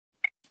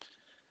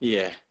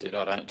Yeah, dude,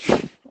 I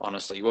don't.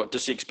 Honestly, what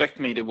does she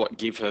expect me to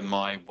give her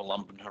my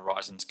Wollumban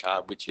Horizons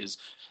card, which is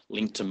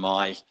linked to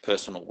my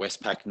personal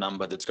Westpac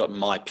number that's got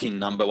my PIN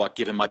number, like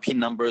give her my PIN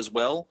number as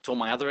well to all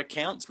my other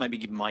accounts, maybe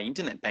give her my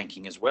internet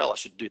banking as well. I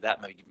should do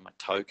that, maybe give her my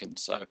token.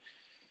 So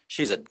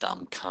she's a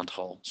dumb cunt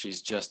hole.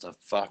 She's just a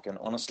fucking,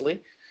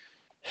 honestly,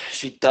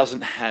 she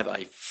doesn't have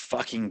a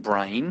fucking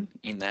brain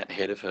in that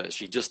head of hers.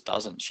 She just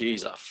doesn't.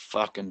 She's a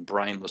fucking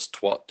brainless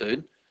twat,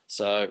 dude.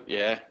 So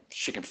yeah,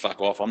 she can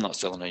fuck off. I'm not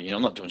selling her.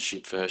 I'm not doing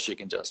shit for her. She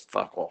can just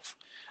fuck off.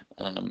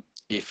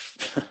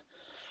 If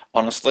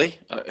honestly,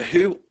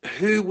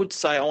 who would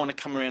say I want to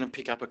come around and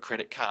pick up a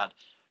credit card?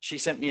 She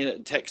sent me a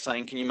text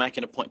saying, "Can you make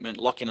an appointment,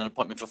 lock in an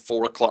appointment for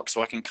 4 o'clock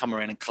so I can come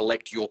around and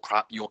collect your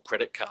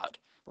credit card?"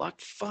 Like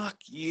fuck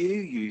you,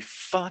 you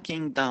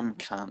fucking dumb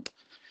cunt.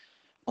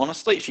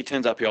 Honestly, if she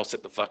turns up here, I'll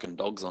set the fucking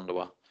dogs onto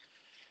her.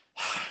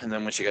 And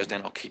then when she goes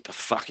down, I'll keep the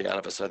fuck out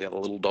of her so the other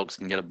little dogs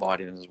can get a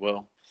bite in as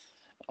well.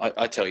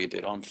 I tell you,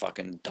 dude, I'm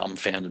fucking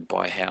dumbfounded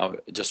by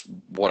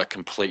what a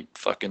complete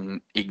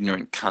fucking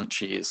ignorant cunt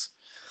she is.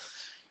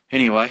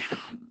 Anyway,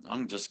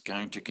 I'm just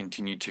going to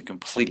continue to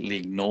completely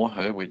ignore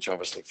her, which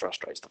obviously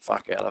frustrates the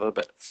fuck out of her,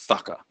 but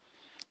fuck her.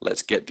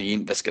 Let's get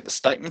the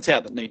statements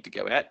out that need to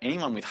go out.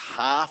 Anyone with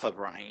half a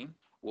brain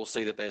will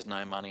see that there's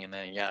no money in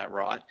there. Yeah,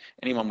 right.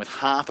 Anyone with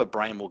half a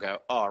brain will go,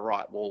 oh,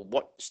 right, well,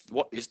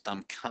 what this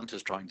dumb cunt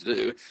is trying to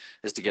do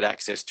is to get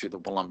access to the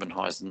Wollumban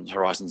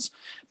Horizons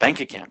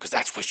bank account, because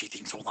that's where she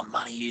thinks all the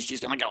money is.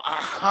 She's going to go,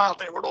 aha,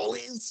 there it all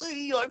is.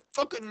 See, I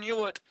fucking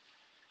knew it.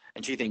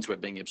 And she thinks we're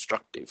being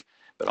obstructive.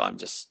 But I'm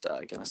just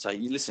going to say,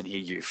 listen here,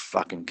 you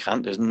fucking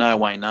cunt. There's no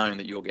way known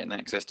that you're getting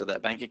access to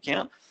that bank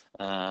account.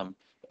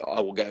 I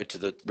will go to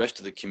the rest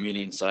of the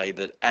community and say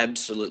that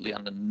absolutely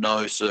under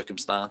no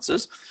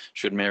circumstances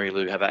should Mary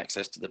Lou have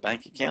access to the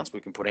bank accounts.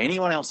 We can put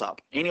anyone else up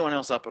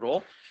at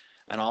all,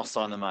 and I'll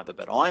sign them over.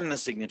 But I'm the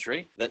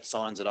signatory that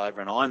signs it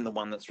over, and I'm the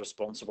one that's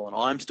responsible, and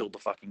I'm still the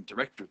fucking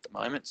director at the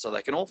moment, so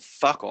they can all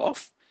fuck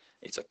off.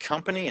 It's a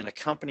company and a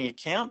company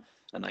account,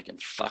 and they can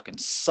fucking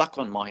suck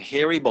on my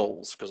hairy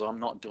balls, because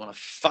I'm not doing a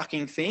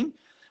fucking thing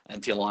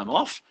until I'm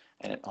off,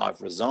 and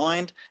I've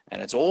resigned,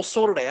 and it's all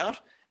sorted out.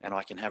 And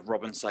I can have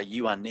Robin say,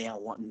 you are now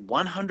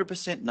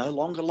 100% no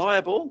longer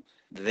liable.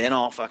 Then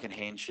I'll fucking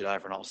hand shit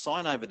over, and I'll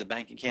sign over the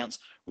bank accounts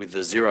with the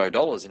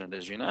 $0 in it,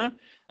 as you know,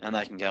 and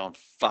they can go and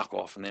fuck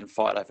off and then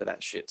fight over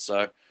that shit.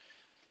 So,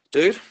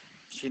 dude,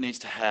 she needs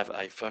to have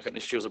a fucking,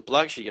 if she was a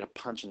bloke, she'd get a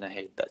punch in the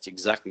head. That's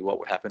exactly what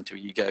would happen to her.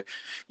 You go,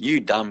 you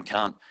dumb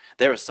cunt.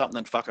 There is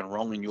something fucking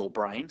wrong in your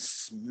brain.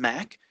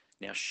 Smack.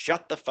 Now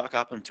shut the fuck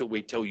up until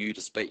we tell you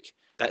to speak.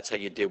 That's how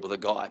you deal with a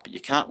guy. But you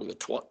can't with a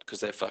twat, because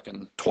they're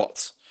fucking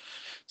twats.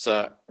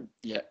 So,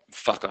 yeah,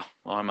 fucker,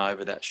 I'm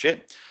over that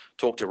shit.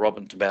 Talk to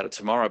Robin about it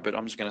tomorrow, but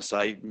I'm just going to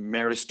say,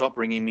 Meredith, stop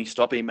ringing me,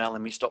 stop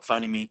emailing me, stop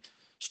phoning me,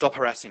 stop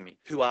harassing me.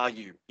 Who are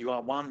you? You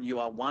are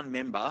one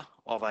member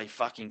of a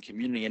fucking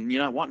community, and you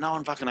know what? No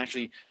one fucking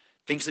actually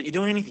thinks that you're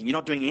doing anything. You're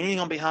not doing anything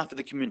on behalf of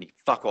the community.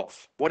 Fuck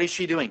off. What is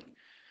she doing?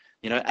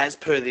 As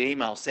per the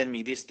email, send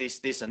me this,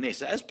 and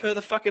this. As per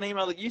the fucking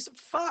email that you said,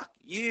 fuck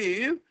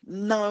you,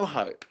 no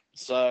hope.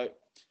 So,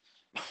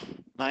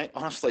 mate,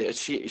 honestly,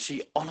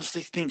 she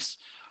honestly thinks,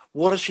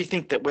 what does she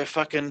think, that we're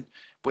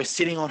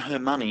sitting on her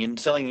money and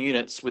selling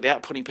units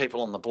without putting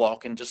people on the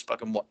block and just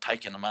fucking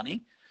taking the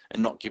money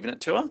and not giving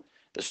it to her?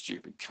 The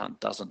stupid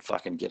cunt doesn't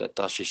fucking get it,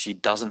 does she? She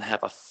doesn't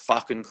have a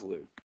fucking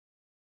clue.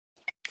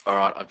 All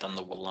right, I've done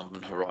the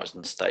Wollumban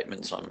Horizon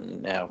statements.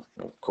 I'm now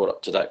caught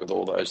up to date with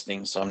all those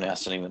things, so I'm now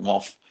sending them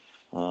off.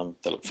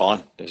 They look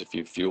fine. There's a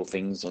few fuel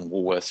things and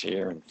Woolworths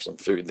here and some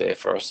food there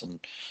for us, and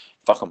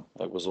fuck them.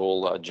 It was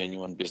all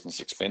genuine business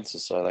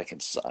expenses, so they can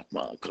suck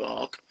my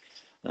cock.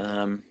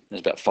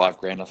 There's about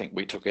 $5,000 I think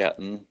we took out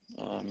in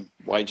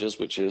wages,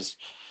 which is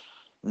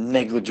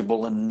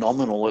negligible and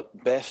nominal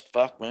at best.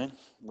 Fuck, man,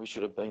 we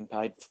should have been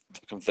paid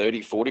fucking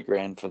 30-40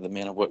 grand for the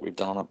amount of work we've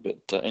done on it.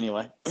 But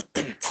anyway,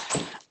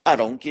 I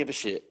don't give a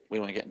shit. We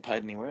weren't getting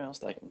paid anywhere else.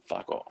 They can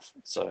fuck off.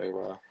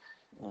 So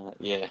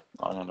yeah,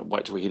 I don't know.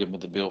 Wait till we hit him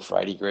with the bill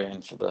for 80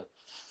 grand for the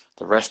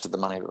rest of the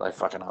money that they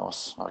fucking owe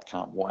us. I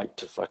can't wait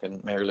to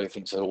fucking, Mary Lou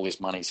thinks that all this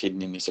money's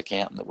hidden in this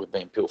account and that we've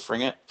been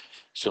pilfering it.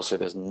 She'll say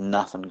there's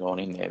nothing gone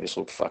in there. This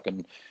will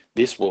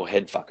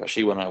head fucker.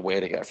 She won't know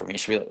where to go from here.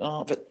 She'll be like,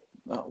 oh, but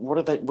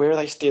where are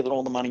they stealing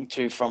all the money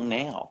to from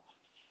now?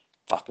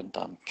 Fucking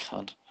dumb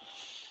cunt.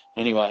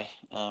 Anyway,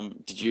 how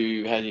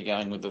are you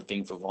going with the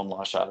thing for Von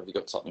Leichhardt? Have you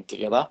got something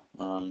together?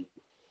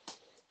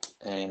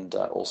 And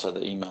also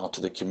the email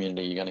to the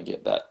community, you're going to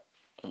get that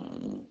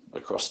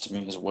across to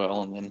me as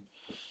well, and then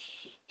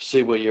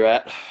see where you're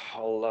at.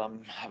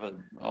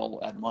 I'll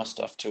add my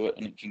stuff to it,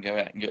 and it can go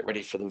out and get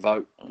ready for the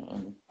vote.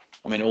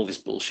 All this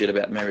bullshit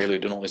about Mary Lou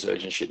doing all this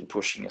urgent shit and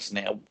pushing us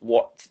now.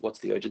 What's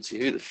the urgency?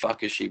 Who the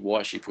fuck is she?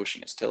 Why is she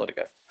pushing us? Tell her to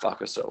go fuck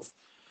herself.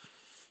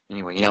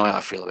 Anyway, you know how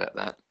I feel about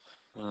that.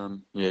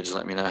 Just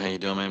let me know how you're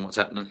doing, man. What's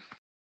happening?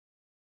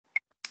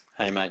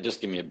 Hey, mate, just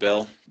give me a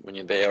bell when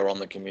you're there or on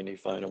the community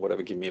phone or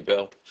whatever. Give me a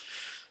bell.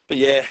 But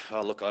yeah,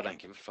 look, I don't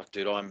give a fuck,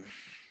 dude.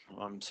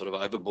 I'm sort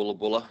of over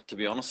Bulla, to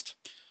be honest.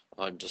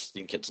 I just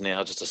think it's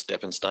now just a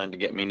stepping stone to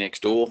get me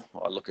next door.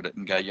 I look at it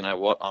and go, you know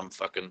what? I'm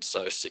fucking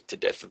so sick to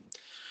death of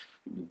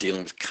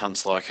dealing with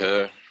cunts like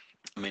her.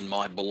 I mean,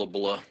 my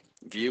bulla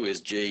view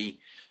is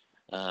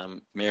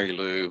Mary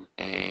Lou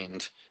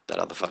and that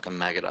other fucking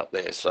maggot up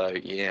there. So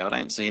yeah, I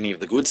don't see any of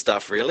the good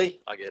stuff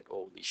really. I get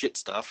all the shit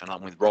stuff, and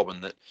I'm with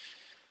Robin that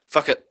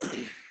fuck it.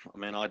 I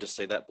mean, I just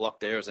see that block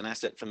there as an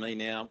asset for me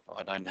now.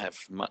 I don't have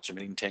much of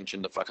an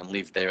intention to fucking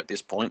live there at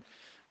this point.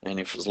 And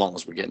if as long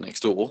as we get next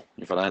door,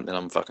 if I don't, then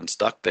I'm fucking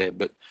stuck there.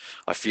 But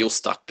I feel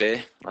stuck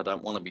there. I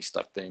don't want to be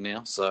stuck there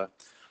now. So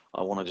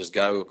I want to just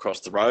go across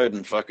the road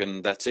and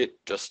fucking that's it.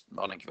 Just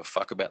I don't give a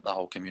fuck about the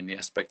whole community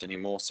aspect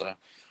anymore. So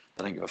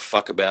I don't give a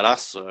fuck about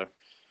us. So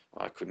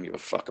I couldn't give a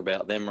fuck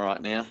about them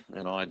right now.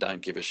 And I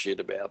don't give a shit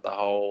about the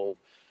whole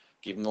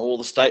giving all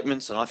the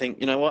statements. And I think,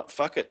 you know what?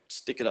 Fuck it.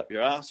 Stick it up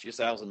your ass. Your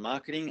sales and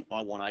marketing.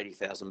 I want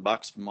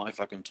 $80,000 for my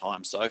fucking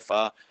time so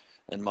far.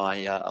 And my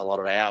a lot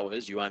of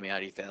hours, you owe me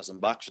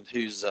 $80,000, and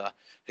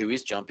who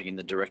is jumping in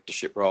the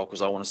directorship role?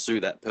 Because I want to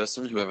sue that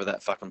person, whoever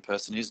that fucking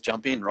person is.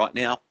 Jump in right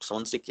now.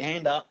 Someone stick your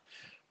hand up.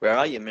 Where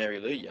are you, Mary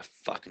Lou? You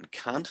fucking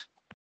cunt.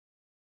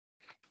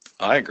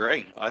 I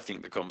agree. I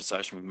think the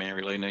conversation with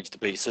Mary Lou needs to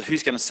be, so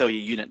who's going to sell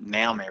your unit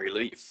now, Mary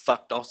Lou? You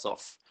fucked us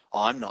off.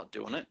 I'm not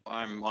doing it.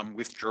 I'm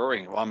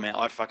withdrawing.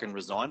 I fucking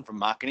resigned from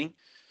marketing.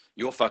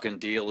 Your fucking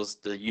deal is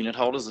the unit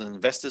holders and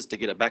investors to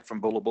get it back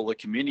from Bulla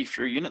community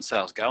through unit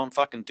sales. Go and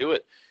fucking do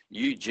it.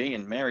 You, G,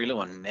 and Mary Lou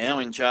are now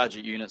in charge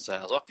of unit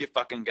sales. Off you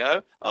fucking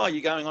go. Oh,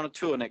 you're going on a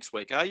tour next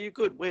week. Are you?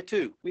 Good. Where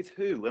to? With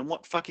who? And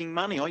what fucking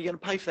money? Are you going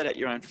to pay for that out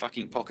your own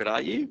fucking pocket,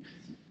 are you?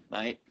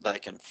 Mate, they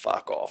can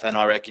fuck off. And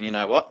I reckon, you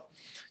know what?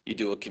 You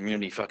do a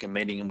community fucking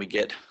meeting and we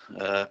get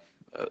the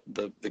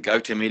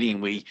go-to meeting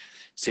and we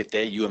sit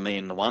there, you and me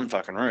in the one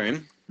fucking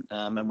room,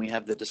 and we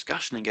have the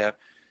discussion and go,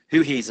 who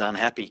here's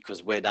unhappy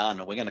because we're done,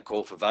 or we're going to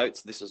call for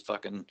votes. This is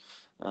fucking,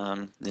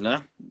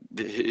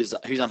 who's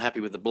unhappy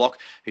with the block,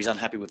 who's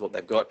unhappy with what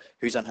they've got,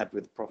 who's unhappy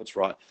with the profits,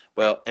 right?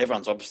 Well,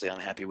 everyone's obviously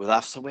unhappy with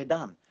us, so we're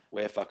done.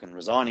 We're fucking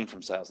resigning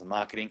from sales and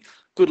marketing.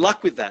 Good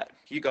luck with that.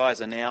 You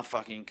guys are now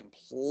fucking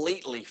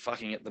completely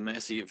fucking at the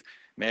mercy of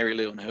Mary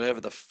Lou and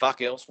whoever the fuck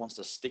else wants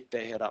to stick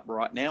their head up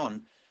right now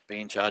and be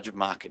in charge of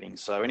marketing.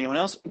 So anyone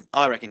else,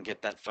 I reckon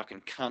get that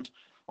fucking cunt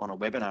on a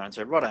webinar and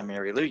say, righto,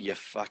 Mary Lou, you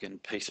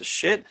fucking piece of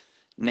shit.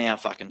 Now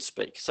fucking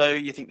speak. So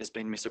you think there's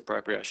been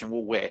misappropriation?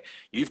 Well, where?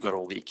 You've got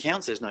all the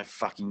accounts. There's no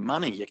fucking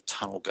money, you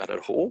tunnel-gutted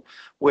whore.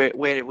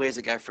 Where's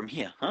it go from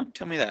here? Huh?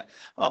 Tell me that.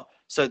 Oh,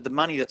 so the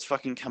money that's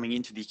fucking coming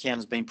into the account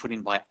has been put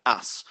in by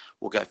us.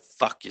 We'll go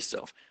fuck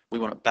yourself. We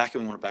want it back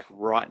and we want it back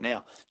right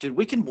now. Dude,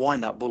 we can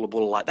wind up Bulla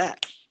like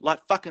that. Like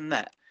fucking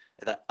that.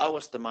 They owe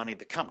us the money.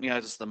 The company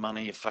owes us the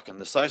money. If fucking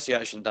the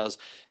association does,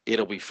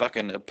 it'll be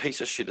fucking a piece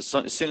of shit as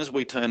soon as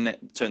we turn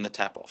the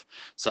tap off.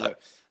 So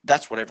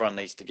that's what everyone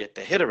needs to get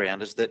their head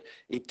around, is that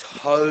it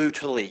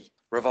totally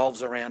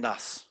revolves around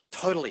us.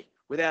 Totally.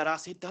 Without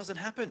us, it doesn't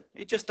happen.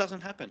 It just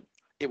doesn't happen.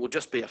 It will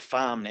just be a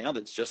farm now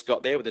that's just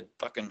got there with a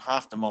fucking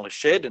half demolished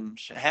shed and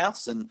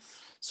house and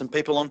some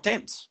people on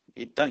tents.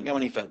 It don't go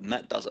any further than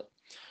that, does it?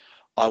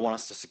 I want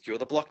us to secure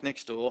the block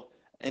next door.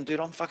 And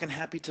dude, I'm fucking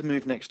happy to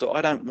move next door.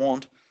 I don't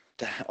want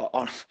to,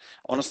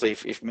 honestly,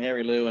 if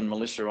Mary Lou and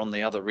Melissa are on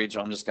the other ridge,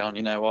 I'm just going,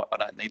 you know what? I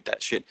don't need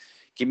that shit.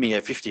 Give me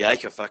a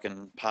 50-acre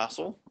fucking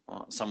parcel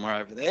somewhere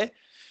over there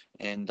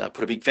and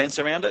put a big fence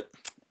around it.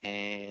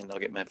 And I'll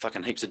get my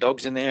fucking heaps of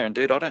dogs in there. And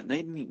dude, I don't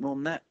need any more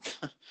than that.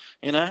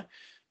 You know,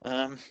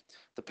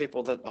 the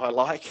people that I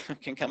like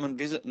can come and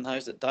visit, and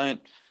those that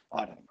don't,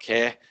 I don't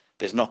care.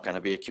 There's not going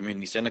to be a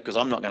community centre because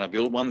I'm not going to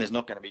build one. There's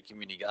not going to be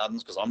community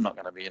gardens because I'm not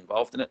going to be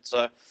involved in it.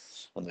 So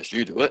unless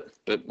you do it,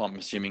 but I'm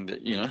assuming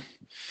that, you know,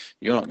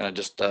 you're not going to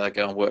just go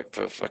and work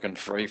for fucking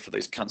free for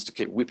these cunts to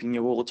keep whipping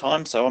you all the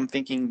time. So I'm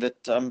thinking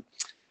that, there's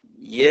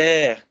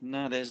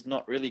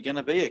not really going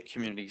to be a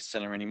community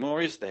centre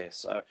anymore, is there?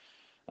 So,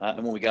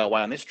 and when we go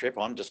away on this trip,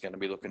 I'm just going to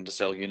be looking to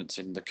sell units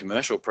in the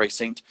commercial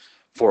precinct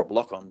for a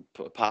block on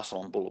a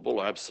parcel on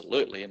Bulla,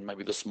 absolutely, and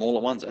maybe the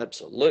smaller ones,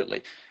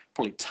 absolutely.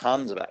 Probably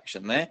tons of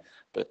action there,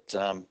 but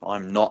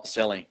I'm not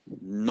selling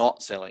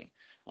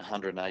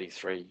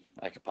 183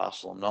 acre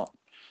parcel. I'm not.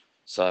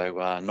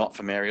 So not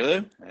for Mary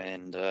Lou,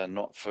 and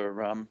not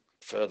for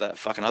that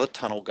fucking other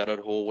tunnel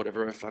gutted whore,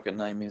 whatever her fucking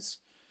name is,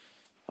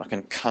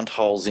 fucking cunt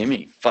hole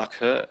Zimmy. Fuck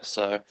her.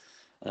 So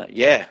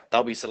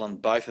they'll be selling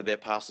both of their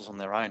parcels on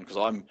their own because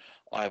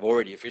I've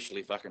already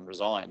officially fucking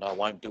resigned. I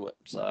won't do it.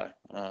 So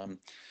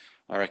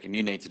I reckon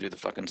you need to do the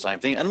fucking same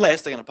thing,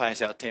 unless they're going to pay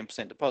us out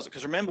 10% deposit.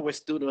 Because remember, we're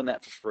still doing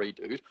that for free,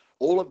 dude.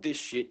 All of this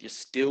shit, you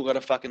still got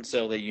to fucking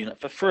sell their unit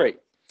for free.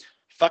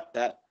 Fuck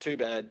that. Too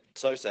bad.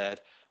 So sad.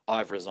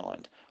 I've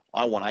resigned.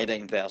 I want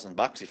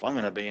 $18,000 if I'm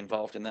going to be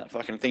involved in that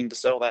fucking thing to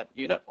sell that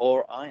unit,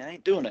 or I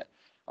ain't doing it.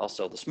 I'll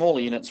sell the smaller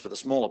units for the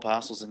smaller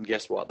parcels, and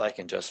guess what? They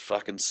can just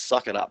fucking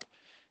suck it up.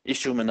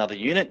 Issue them another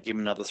unit, give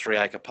them another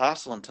 3-acre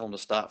parcel, and tell them to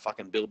start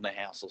fucking building a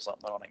house or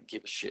something. I don't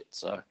give a shit.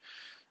 So,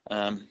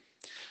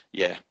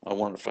 I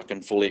wanted to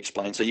fucking fully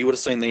explain. So you would have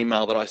seen the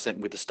email that I sent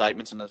with the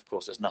statements, and of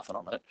course there's nothing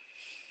on it.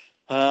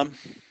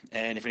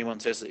 And if anyone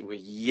says that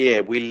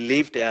we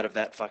lived out of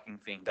that fucking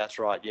thing. That's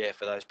right, yeah,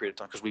 for those period of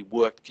time, because we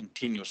worked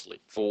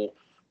continuously for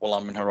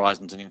Wollumbin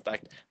Horizons, and in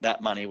fact,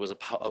 that money was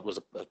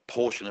a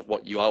portion of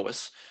what you owe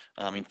us.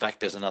 In fact,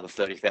 there's another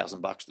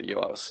 $30,000 that you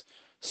owe us.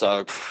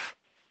 So,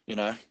 you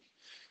know,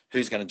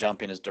 who's going to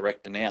jump in as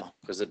director now?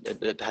 Because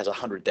it has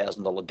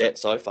 $100,000 debt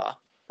so far,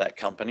 that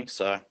company.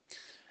 So,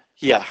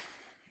 yeah,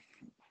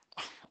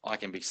 I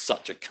can be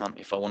such a cunt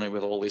if I want to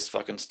with all this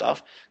fucking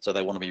stuff. So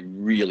they want to be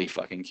really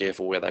fucking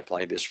careful where they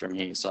play this from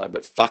here. So,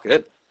 but fuck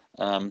it.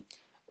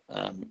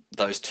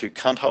 Those two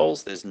cunt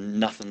holes, there's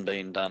nothing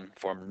being done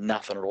for them,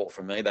 nothing at all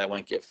from me. They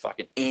won't get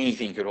fucking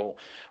anything at all.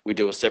 We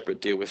do a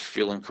separate deal with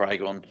Phil and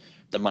Craig on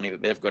the money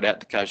that they've got out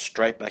to go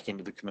straight back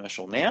into the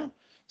commercial now.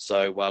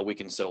 So we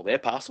can sell their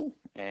parcel,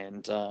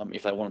 and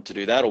if they wanted to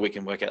do that, or we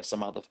can work out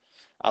some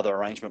other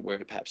arrangement where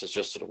perhaps it's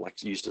just sort of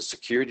like used as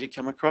security to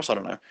come across. I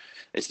don't know.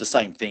 It's the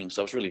same thing.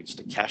 So it's really just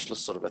a cashless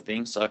sort of a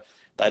thing. So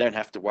they don't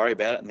have to worry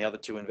about it. And the other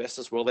two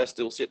investors, well, they're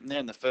still sitting there.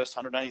 And the first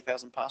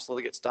 180,000 parcel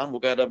that gets done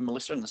will go to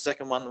Melissa, and the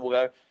second one will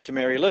go to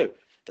Mary Lou.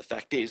 The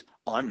fact is,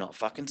 I'm not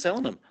fucking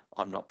selling them.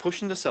 I'm not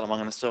pushing to sell them. I'm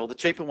going to sell the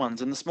cheaper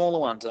ones and the smaller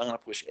ones. I'm going to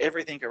push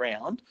everything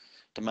around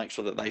to make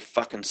sure that they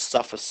fucking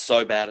suffer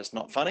so bad it's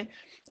not funny.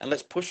 And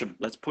let's push them.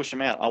 Let's push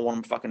them out. I want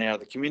them fucking out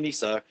of the community.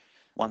 So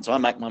once I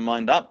make my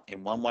mind up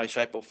in one way,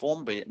 shape or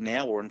form, be it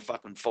now or in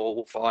fucking 4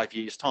 or 5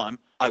 years' time,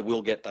 I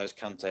will get those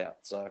cunts out.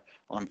 So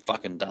I'm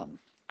fucking done.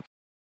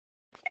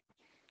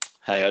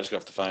 Hey, I just got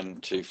off the phone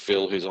to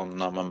Phil, who's on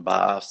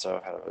Mumbai, so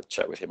I had a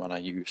chat with him. I know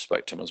you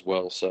spoke to him as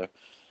well, so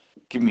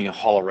give me a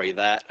holler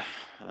that.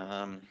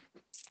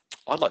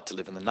 I'd like to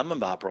live in the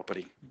Mumbai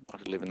property. I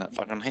could live in that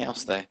fucking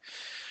house there.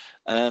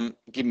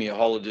 Give me a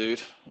holler,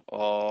 dude.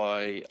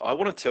 I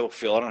want to tell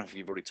Phil, I don't know if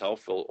you've already told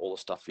Phil all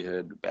the stuff you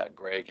heard about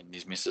Greg and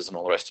his missus and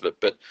all the rest of it,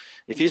 but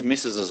if his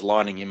missus is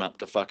lining him up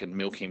to fucking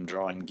milk him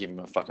dry and give him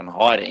a fucking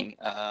hiding,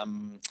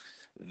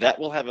 that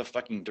will have a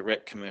fucking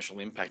direct commercial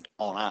impact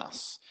on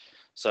us.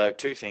 So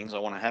two things. I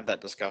want to have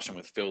that discussion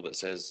with Phil that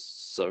says,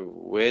 so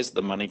where's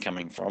the money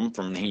coming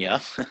from here?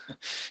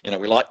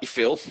 We like you,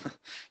 Phil,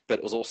 but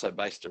it was also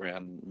based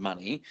around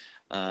money.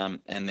 And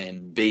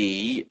then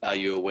B, are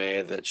you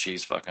aware that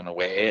she's fucking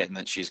aware and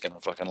that she's going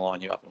to fucking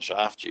line you up and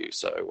shaft you?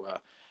 So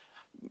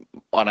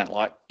I don't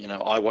like,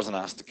 I wasn't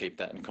asked to keep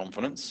that in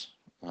confidence.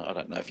 I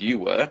don't know if you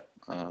were.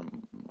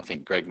 I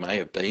think Greg may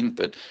have been,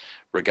 but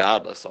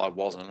regardless, I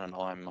wasn't, and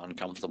I'm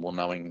uncomfortable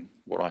knowing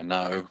what I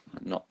know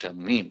and not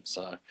telling him.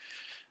 So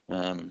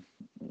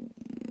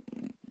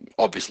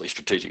obviously,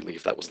 strategically,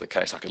 if that was the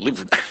case, I could live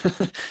with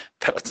that,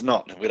 but it's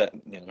not. We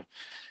don't,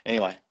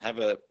 Anyway, have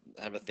a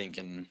think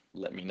and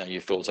let me know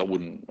your thoughts. I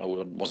wasn't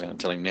going to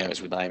tell him now.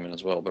 It's with Eamon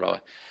as well,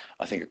 but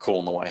I think a call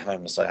on the way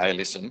home and say, hey,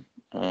 listen,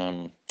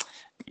 you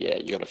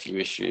got a few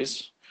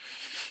issues.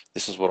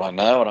 This is what I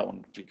know. I don't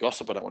want to be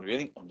gossip. I don't want to do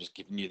anything. I'm just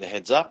giving you the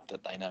heads up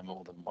that they know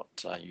more than what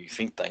you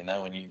think they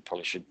know, and you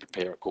probably should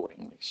prepare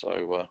accordingly.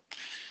 So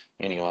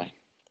anyway.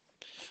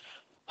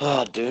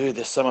 Oh, dude,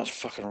 there's so much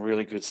fucking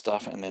really good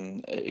stuff. And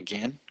then,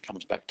 again,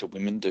 comes back to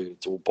women, dude.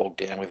 It's all bogged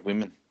down with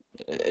women.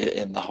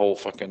 And the whole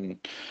fucking...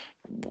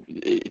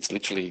 It's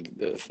literally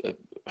a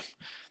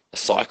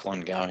cyclone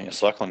going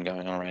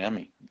on around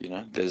me.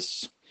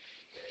 There's...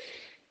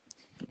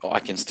 I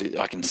can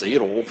see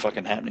it all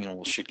fucking happening,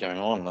 all the shit going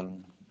on.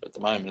 And at the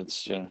moment,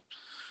 it's,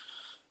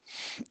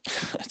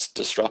 it's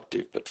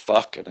disruptive, but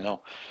fucking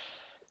hell.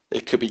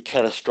 It could be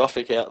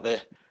catastrophic out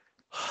there.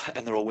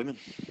 And they're all women.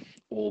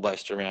 All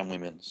based around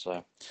women.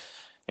 So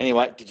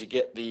anyway, did you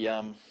get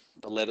the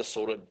letter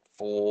sorted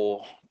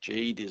for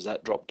G? Is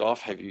that dropped off?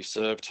 Have you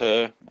served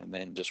her? And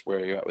then just where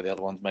are you at with the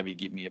other ones? Maybe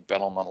give me a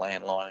bell on the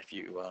landline if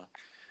you are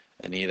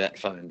near that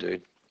phone,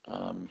 dude.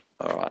 All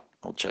right,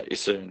 I'll chat you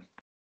soon.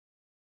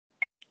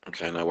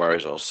 Okay, no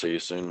worries. I'll see you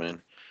soon, man.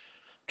 I'm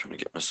trying to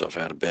get myself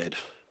out of bed.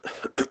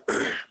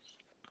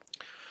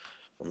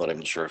 I'm not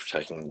even sure if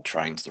taking the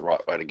train's the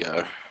right way to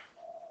go,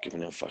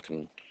 given how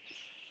fucking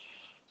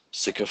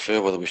sick of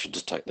feel, whether we should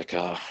just take the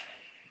car,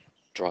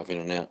 drive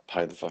in and out,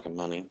 pay the fucking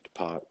money,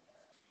 depart.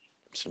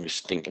 It's going to be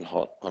stinking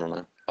hot. I don't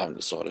know. I haven't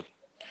decided.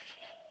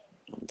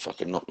 I'm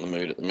fucking not in the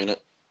mood at the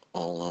minute.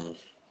 I'll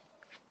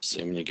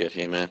see when you get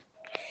here, man.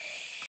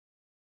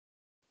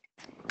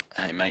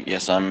 Hey, mate.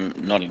 Yes, I'm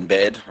not in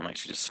bed. I'm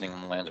actually just sitting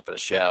on the lounge for a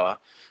shower.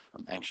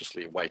 I'm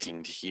anxiously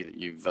waiting to hear that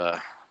you've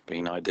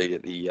been ID'd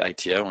at the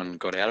ATO and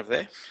got out of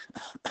there.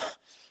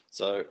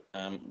 So,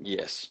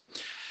 yes.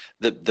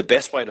 The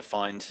best way to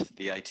find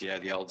the ATO,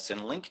 the old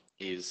Centrelink,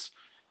 is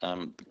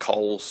the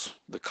Coles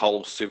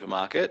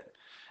supermarket.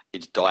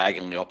 It's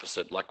diagonally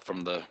opposite, like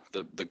from the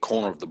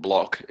corner of the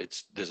block.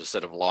 There's a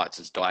set of lights.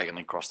 It's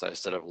diagonally across those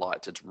set of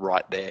lights. It's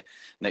right there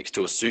next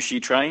to a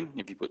sushi train.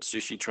 If you put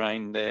sushi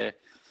train there,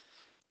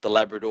 the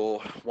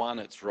Labrador one,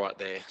 it's right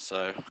there.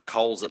 So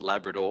Coles at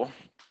Labrador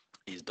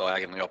is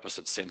diagonally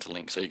opposite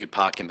Centrelink. So you could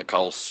park in the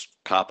Coles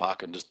car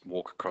park and just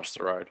walk across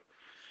the road.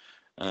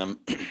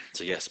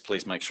 So yes,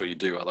 please make sure you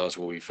do. Otherwise,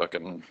 we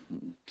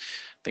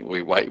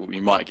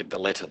might get the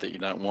letter that you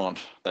don't want.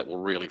 That will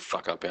really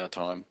fuck up our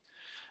time.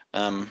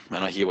 And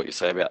I hear what you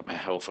say about my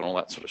health and all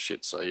that sort of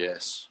shit. So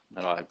yes,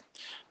 and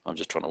I'm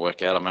just trying to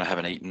work out. I mean, I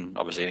haven't eaten,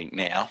 obviously, eating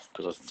now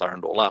because I've thrown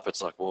it all up.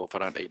 It's like, well, if I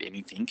don't eat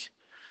anything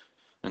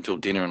until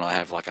dinner and I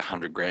have like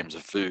 100 grams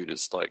of food,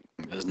 it's like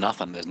there's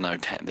nothing.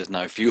 There's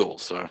no fuel.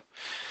 So I've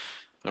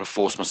got to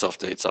force myself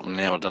to eat something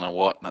now. I don't know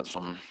what. And that's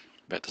what I'm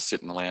about to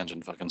sit in the lounge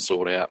and fucking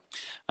sort out.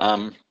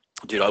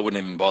 Dude, I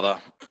wouldn't even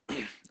bother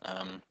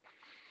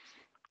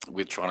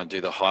with trying to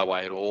do the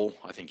highway at all.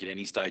 I think at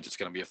any stage it's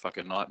going to be a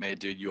fucking nightmare,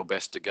 dude. Your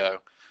best to go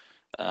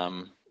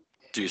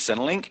do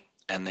Centrelink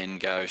and then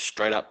go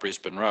straight up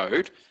Brisbane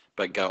Road,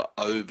 but go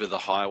over the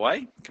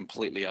highway,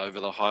 completely over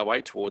the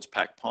highway towards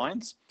Pack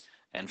Pines,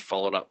 and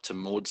follow it up to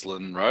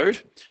Maudslin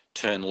Road.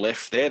 Turn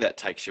left there. That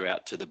takes you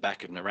out to the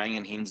back of Nerang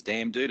and Hinds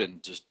Dam, dude,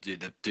 and just do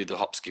the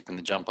hop, skip, and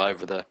the jump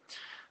over the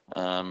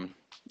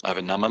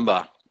over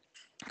Nummumba,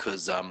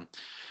 because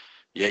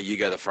yeah, you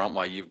go the front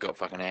way, you've got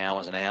fucking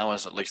hours and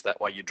hours. At least that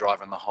way you're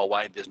driving the whole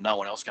way. There's no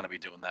one else going to be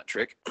doing that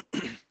trick.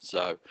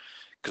 So,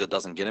 because it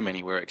doesn't get them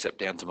anywhere except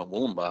down to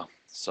Minjungbul.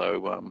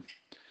 So,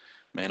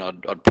 man,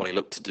 I'd probably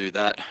look to do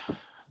that.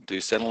 Do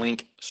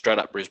Centrelink, straight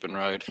up Brisbane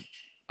Road,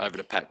 over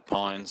to Pack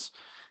Pines,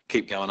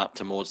 keep going up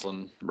to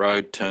Maudslin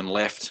Road, turn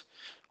left.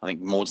 I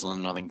think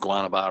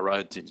Guanabar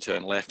Road, you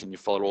turn left and you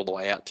follow all the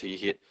way out till you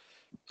hit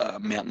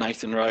Mount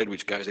Nathan Road,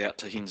 which goes out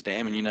to Hinds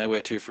Dam, and you know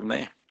where to from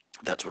there.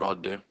 That's what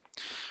I'd do.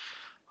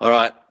 All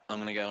right, I'm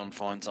going to go and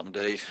find something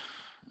to eat.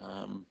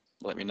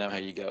 Let me know how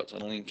you go at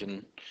Centrelink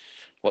and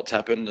what's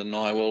happened, and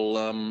I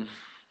will,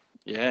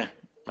 yeah,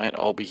 mate,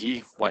 I'll be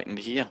here waiting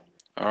to hear.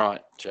 All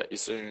right, chat you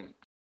soon.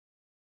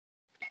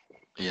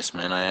 Yes,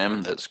 man, I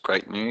am. That's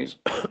great news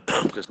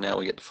because now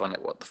we get to find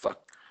out what the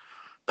fuck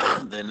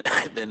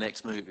their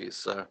next move is.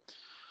 So,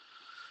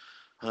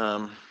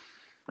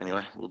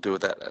 anyway, we'll deal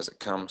with that as it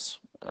comes.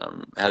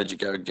 How did you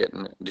go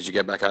getting? Did you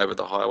go back over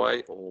the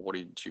highway, or what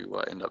did you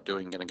end up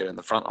doing? Going to go in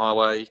the front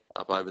highway,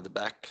 up over the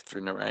back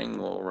through Nerang,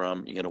 or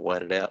you going to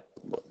wait it out?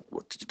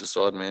 What did you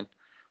decide, man?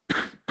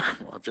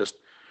 I've just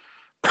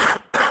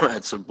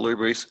had some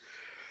blueberries,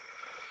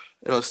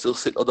 and I still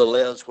sit on the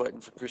lounge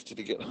waiting for Christy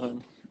to get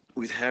home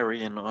with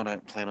Harry, and I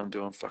don't plan on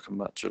doing fucking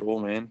much at all,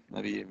 man.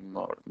 Maybe even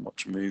might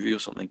watch a movie or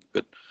something,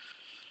 but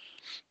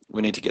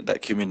we need to get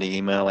that community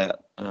email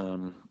out,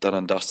 done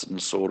and dusted and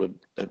sorted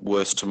at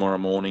worst tomorrow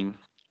morning.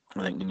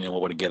 I think, I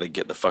want to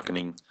get the fucking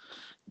thing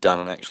done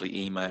and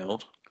actually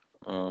emailed,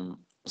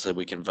 so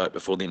we can vote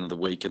before the end of the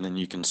week, and then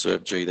you can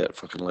serve G that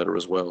fucking letter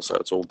as well, so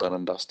it's all done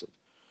and dusted.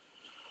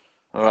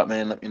 All right,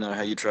 man, let me know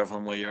how you're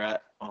travelling, where you're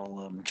at.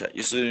 I'll chat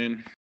you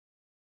soon.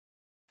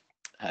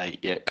 Hey,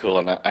 yeah, cool.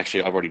 And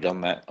actually, I've already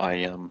done that.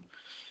 I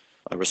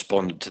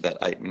responded to that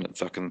 8-minute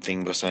fucking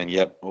thing by saying,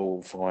 yep,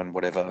 all fine,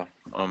 whatever.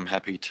 I'm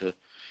happy to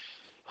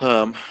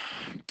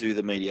do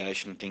the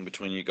mediation thing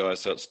between you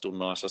guys, so it's still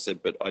nice. I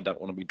said, but I don't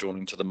want to be drawn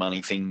into the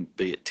money thing,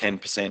 be it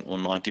 10% or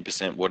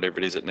 90%, whatever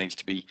it is. It needs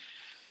to be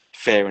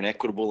fair and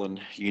equitable, and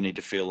you need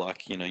to feel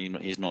like,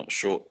 he's not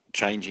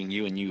short-changing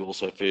you, and you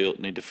also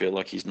need to feel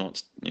like he's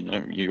not,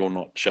 you're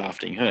not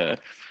shafting her.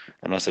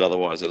 And I said,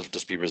 otherwise it'll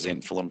just be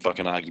resentful and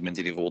fucking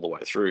argumentative all the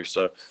way through.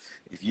 So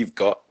if you've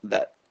got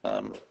that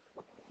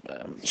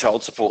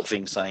child support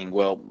thing saying,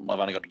 well, I've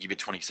only got to give you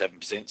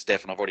 27%,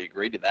 Steph, and I've already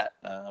agreed to that.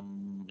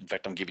 In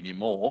fact, I'm giving you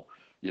more.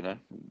 She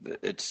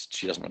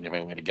doesn't really have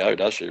anywhere to go,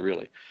 does she,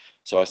 really?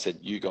 So I said,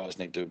 you guys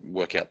need to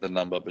work out the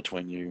number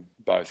between you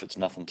both. It's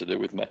nothing to do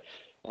with me.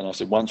 And I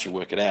said, once you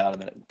work it out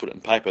and then put it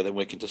in paper, then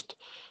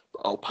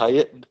I'll pay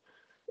it, and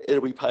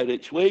it'll be paid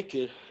each week.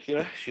 And,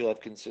 she'll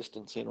have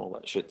consistency and all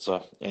that shit.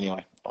 So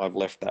anyway, I've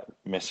left that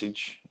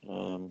message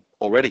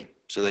already.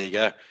 So there you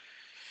go.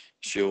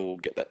 She'll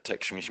get that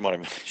text from me.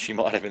 She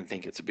might even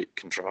think it's a bit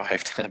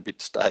contrived, a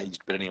bit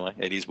staged, but anyway,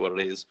 it is what it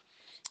is.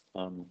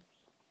 And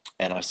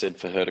I said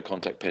for her to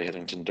contact Peter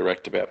Headington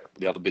direct about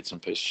the other bits and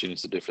pieces she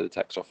needs to do for the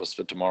tax office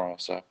for tomorrow.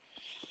 So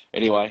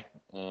anyway,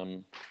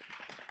 it'll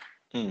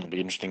be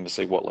interesting to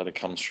see what letter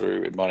comes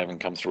through. It might even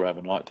come through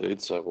overnight,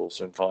 dude, so we'll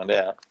soon find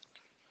out.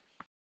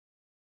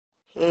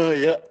 Oh,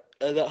 yeah,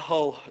 that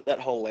whole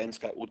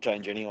landscape will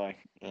change anyway.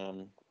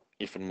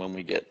 If and when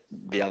we get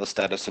the other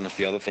status and a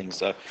few other things.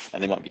 So,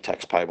 and there might be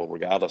tax payable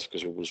regardless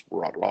because we'll just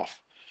write it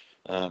off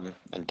and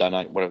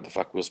donate whatever the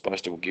fuck we were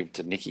supposed to. We'll give it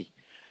to Nikki.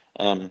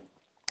 And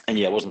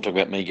yeah, I wasn't talking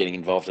about me getting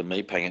involved and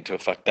me paying into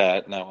it. Fuck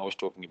that. No, I was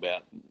talking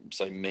about,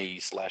 say,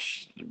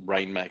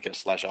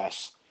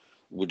 me/Rainmaker/us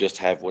will just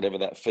have whatever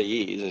that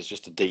fee is. It's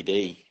just a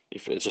DD.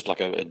 If it's just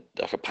like a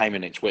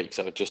payment each week.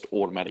 So it's just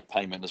automatic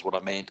payment is what I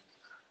meant.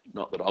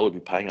 Not that I would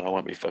be paying her. I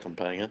won't be fucking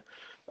paying her.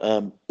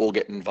 Or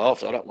get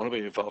involved. I don't want to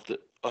be involved.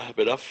 I have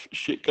enough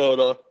shit going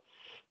on.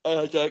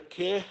 I don't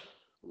care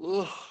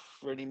for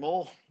any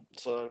more.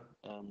 So,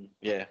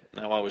 yeah.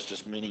 No, I was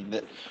just meaning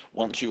that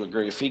once you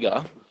agree a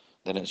figure,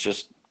 then it's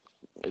just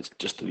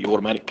the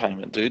automatic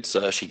payment, dude.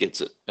 So she gets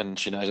it and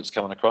she knows it's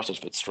coming across.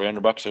 If it's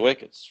 $300 a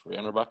week, it's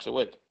 $300 a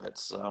week.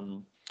 That's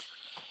well,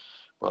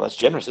 that's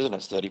generous, isn't it?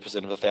 It's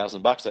 30% of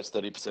 $1,000. That's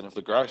 30% of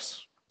the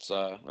gross.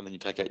 So, and then you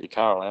take out your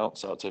car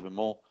allowance, so it's even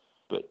more.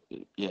 But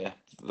yeah,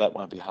 that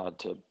won't be hard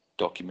to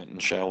document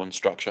and show and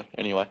structure.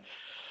 Anyway,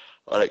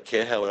 I don't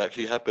care how it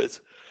actually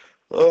happens.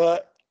 All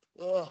right.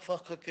 Oh,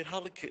 fuck, I can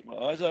hardly keep my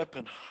eyes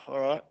open. All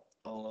right.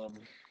 I'll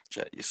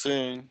chat you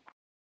soon.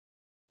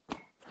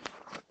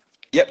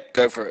 Yep,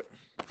 go for it.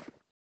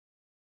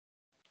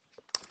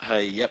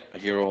 Hey, yep, I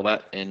hear all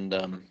that, and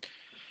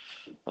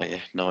oh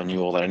yeah, no, I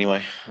knew all that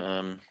anyway.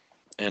 And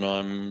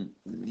I'm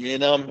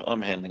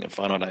handling it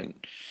fine. I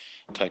don't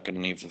take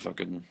any of the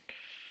fucking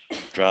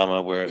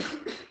drama where it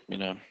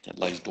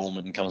lays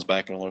dormant and comes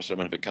back and all that stuff.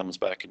 And if it comes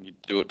back and you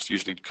do it, it's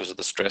usually because of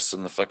the stress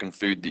and the fucking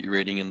food that you're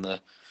eating and the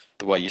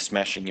way you're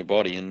smashing your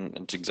body. And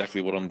it's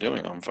exactly what I'm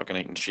doing. I'm fucking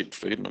eating shit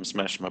food and I'm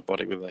smashing my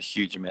body with a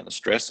huge amount of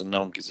stress and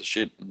no one gives a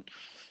shit and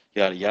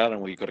yada yada.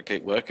 And we got to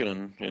keep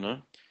working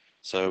and.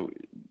 So,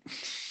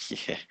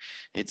 yeah,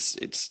 it's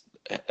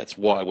that's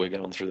why we're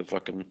going through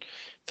the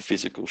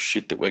physical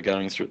shit that we're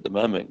going through at the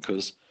moment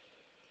because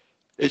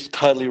it's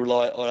totally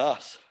reliant on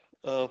us.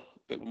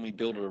 But when we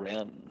build it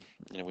around,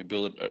 we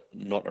build it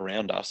not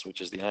around us, which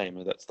is the aim.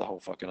 And that's the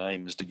whole fucking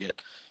aim is to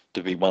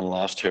be one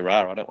last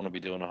hurrah. I don't want to be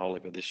doing a whole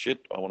heap of this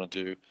shit. I want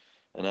to do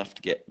enough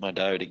to get my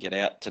dough to get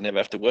out to never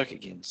have to work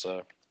again.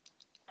 So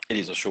it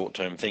is a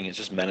short-term thing. It's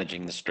just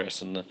managing the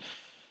stress and the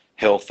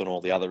health and all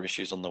the other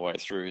issues on the way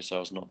through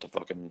so as not to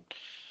fucking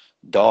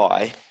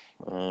die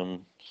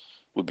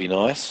would be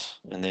nice.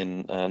 And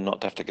then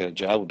not to have to go to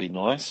jail would be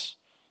nice.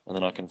 And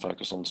then I can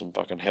focus on some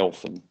fucking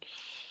health and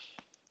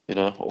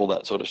all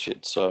that sort of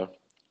shit. So,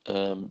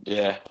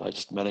 yeah, I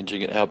just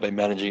managing it how I've been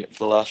managing it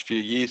for the last few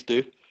years,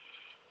 dude.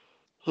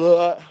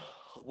 What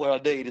I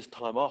need is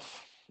time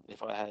off.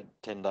 If I had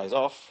 10 days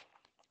off,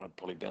 I'd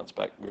probably bounce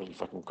back really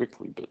fucking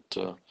quickly.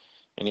 But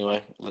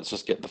anyway, let's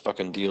just get the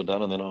fucking deal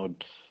done, and then I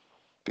would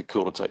be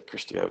cool to take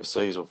Christy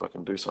overseas or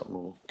fucking do something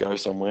or go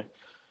somewhere.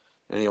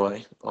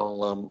 Anyway,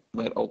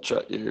 I'll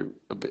chat you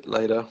a bit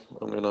later.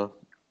 I don't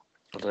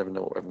even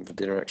know what we're having for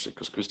dinner actually,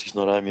 because Christy's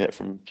not home yet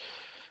from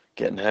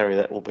getting Harry.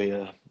 That will be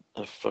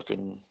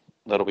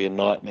that'll be a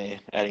nightmare,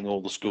 adding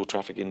all the school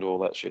traffic into all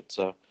that shit.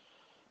 So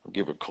I'll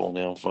give her a call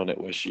now and find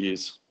out where she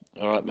is.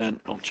 All right,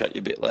 man, I'll chat you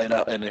a bit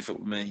later. And if it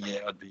were me, yeah,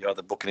 I'd be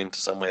either booking into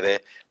somewhere there.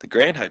 The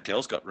Grand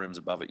Hotel's got rooms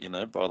above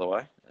it, by the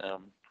way.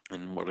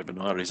 And whatever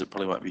night it is, it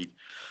probably won't be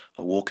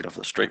a walk off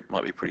the street.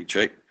 Might be pretty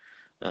cheap.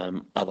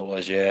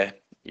 Otherwise, yeah,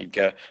 you'd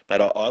go.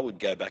 But I would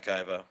go back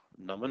over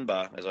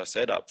Numbinbar, as I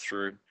said, up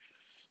through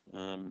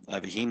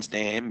over Hins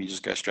Dam. You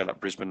just go straight up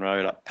Brisbane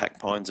Road, up Pack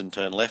Pines and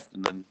turn left,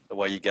 and then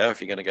away you go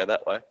if you're going to go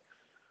that way.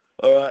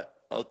 All right,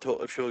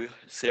 I'm sure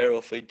Sarah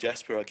will feed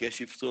Jasper. I guess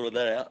you've sorted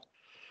that out.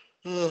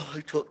 Oh,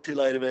 I'll talk to you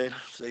later, man.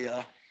 See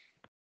ya.